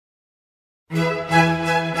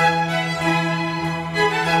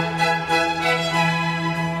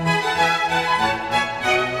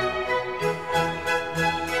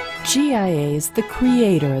is the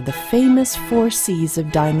creator of the famous 4 C's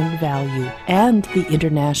of diamond value and the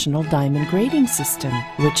International Diamond Grading System,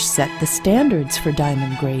 which set the standards for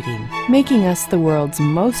diamond grading, making us the world's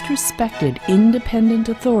most respected independent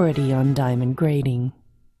authority on diamond grading.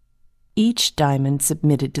 Each diamond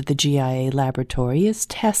submitted to the GIA laboratory is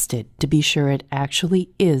tested to be sure it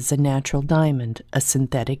actually is a natural diamond, a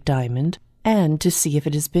synthetic diamond, and to see if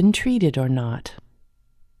it has been treated or not.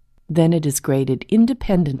 Then it is graded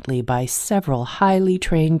independently by several highly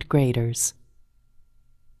trained graders.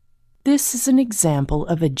 This is an example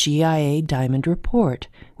of a GIA diamond report,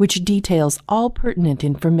 which details all pertinent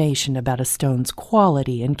information about a stone's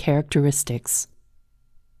quality and characteristics.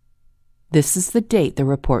 This is the date the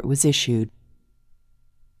report was issued.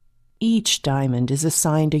 Each diamond is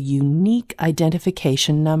assigned a unique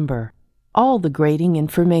identification number. All the grading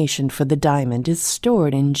information for the diamond is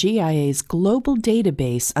stored in GIA's global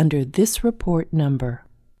database under this report number.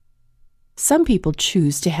 Some people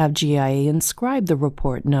choose to have GIA inscribe the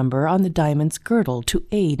report number on the diamond's girdle to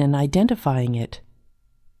aid in identifying it.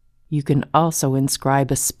 You can also inscribe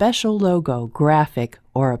a special logo, graphic,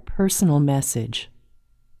 or a personal message.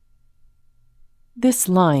 This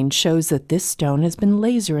line shows that this stone has been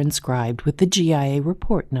laser inscribed with the GIA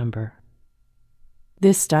report number.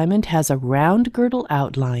 This diamond has a round girdle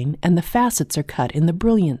outline and the facets are cut in the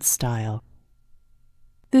brilliant style.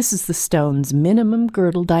 This is the stone's minimum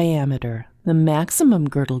girdle diameter, the maximum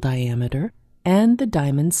girdle diameter, and the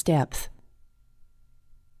diamond's depth.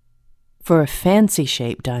 For a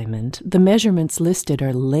fancy-shaped diamond, the measurements listed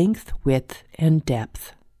are length, width, and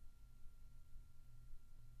depth.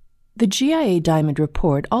 The GIA diamond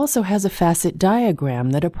report also has a facet diagram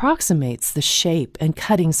that approximates the shape and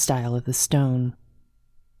cutting style of the stone.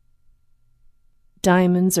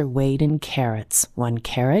 Diamonds are weighed in carats. 1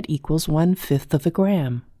 carat equals 1/5 of a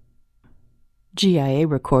gram. GIA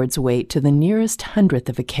records weight to the nearest hundredth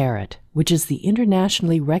of a carat, which is the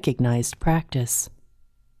internationally recognized practice.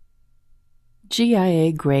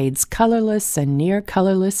 GIA grades colorless and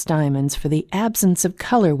near-colorless diamonds for the absence of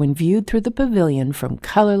color when viewed through the pavilion from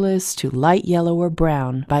colorless to light yellow or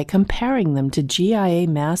brown by comparing them to GIA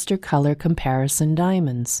Master Color Comparison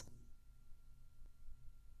diamonds.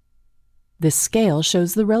 This scale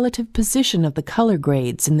shows the relative position of the color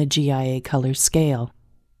grades in the GIA color scale.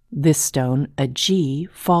 This stone, a G,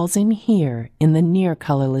 falls in here in the near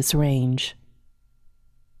colorless range.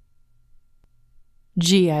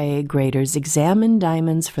 GIA graders examine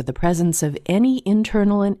diamonds for the presence of any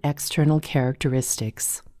internal and external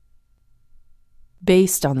characteristics.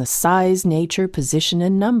 Based on the size, nature, position,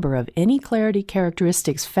 and number of any clarity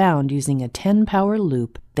characteristics found using a 10-power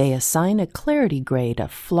loop, they assign a clarity grade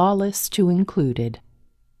of flawless to included.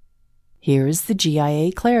 Here is the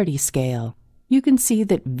GIA clarity scale. You can see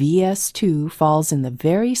that VS2 falls in the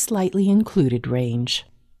very slightly included range.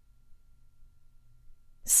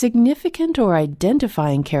 Significant or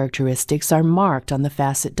identifying characteristics are marked on the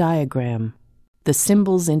facet diagram. The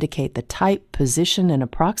symbols indicate the type, position, and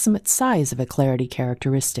approximate size of a clarity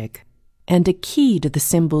characteristic, and a key to the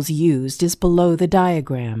symbols used is below the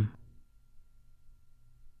diagram.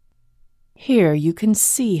 Here you can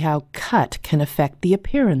see how cut can affect the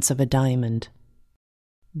appearance of a diamond.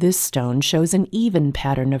 This stone shows an even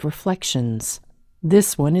pattern of reflections.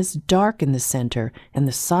 This one is dark in the center, and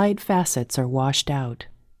the side facets are washed out.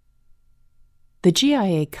 The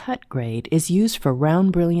GIA cut grade is used for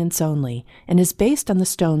round brilliance only and is based on the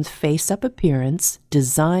stone's face-up appearance,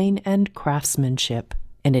 design, and craftsmanship,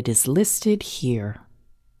 and it is listed here.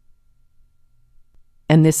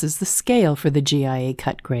 And this is the scale for the GIA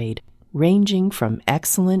cut grade, ranging from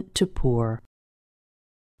excellent to poor.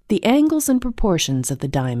 The angles and proportions of the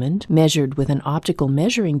diamond, measured with an optical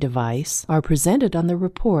measuring device, are presented on the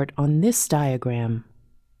report on this diagram.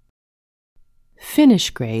 Finish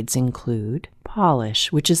grades include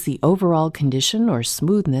polish, which is the overall condition or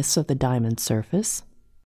smoothness of the diamond surface,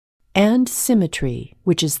 and symmetry,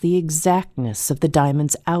 which is the exactness of the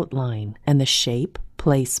diamond's outline and the shape,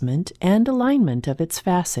 placement, and alignment of its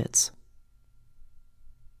facets.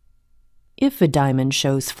 If a diamond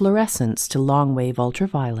shows fluorescence to long-wave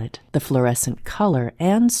ultraviolet, the fluorescent color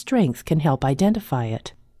and strength can help identify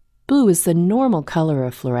it. Blue is the normal color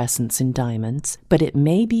of fluorescence in diamonds, but it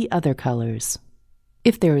may be other colors.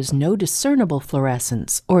 If there is no discernible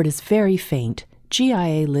fluorescence or it is very faint,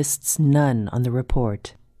 GIA lists none on the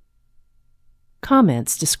report.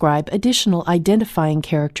 Comments describe additional identifying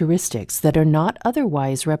characteristics that are not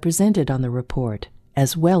otherwise represented on the report,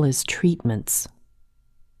 as well as treatments.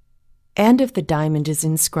 And if the diamond is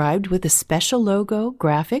inscribed with a special logo,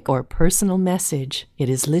 graphic, or personal message, it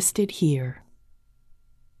is listed here.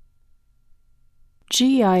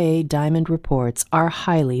 GIA Diamond reports are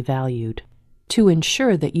highly valued. To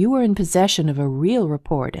ensure that you are in possession of a real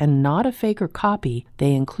report and not a fake or copy,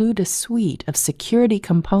 they include a suite of security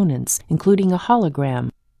components, including a hologram,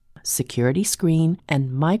 security screen,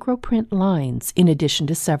 and microprint lines, in addition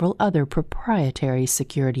to several other proprietary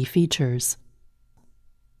security features.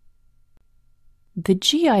 The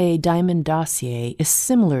GIA Diamond dossier is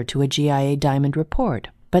similar to a GIA Diamond report,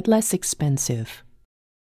 but less expensive.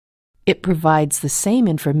 It provides the same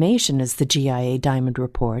information as the GIA Diamond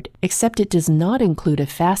report, except it does not include a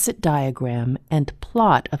facet diagram and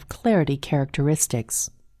plot of clarity characteristics.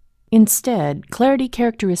 Instead, clarity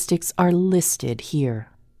characteristics are listed here.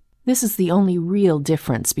 This is the only real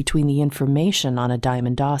difference between the information on a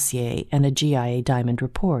diamond dossier and a GIA Diamond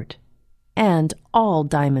report. And all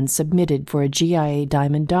diamonds submitted for a GIA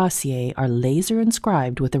Diamond dossier are laser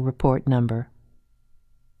inscribed with a report number.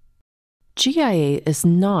 GIA is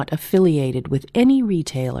not affiliated with any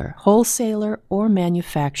retailer, wholesaler, or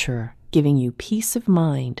manufacturer, giving you peace of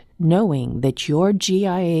mind knowing that your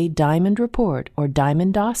GIA Diamond report or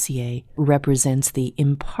Diamond dossier represents the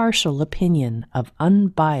impartial opinion of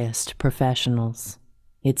unbiased professionals.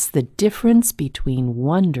 It's the difference between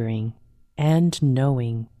wondering and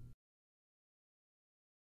knowing.